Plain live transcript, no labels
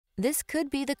This could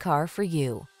be the car for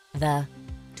you. The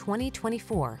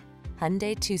 2024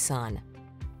 Hyundai Tucson.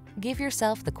 Give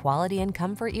yourself the quality and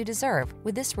comfort you deserve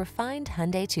with this refined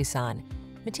Hyundai Tucson.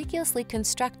 Meticulously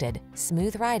constructed,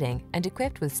 smooth riding, and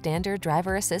equipped with standard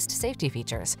driver assist safety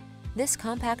features, this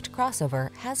compact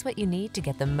crossover has what you need to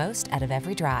get the most out of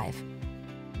every drive.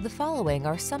 The following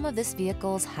are some of this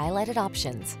vehicle's highlighted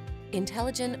options: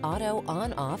 intelligent auto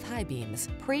on-off high beams,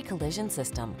 pre-collision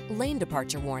system, lane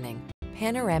departure warning,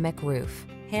 panoramic roof,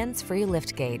 hands-free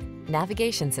liftgate,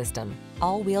 navigation system,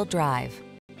 all-wheel drive,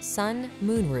 sun,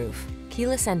 moon roof,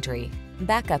 keyless entry,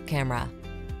 backup camera.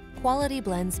 Quality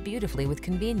blends beautifully with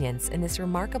convenience in this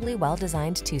remarkably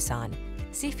well-designed Tucson.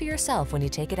 See for yourself when you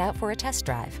take it out for a test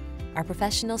drive. Our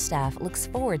professional staff looks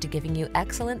forward to giving you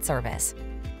excellent service.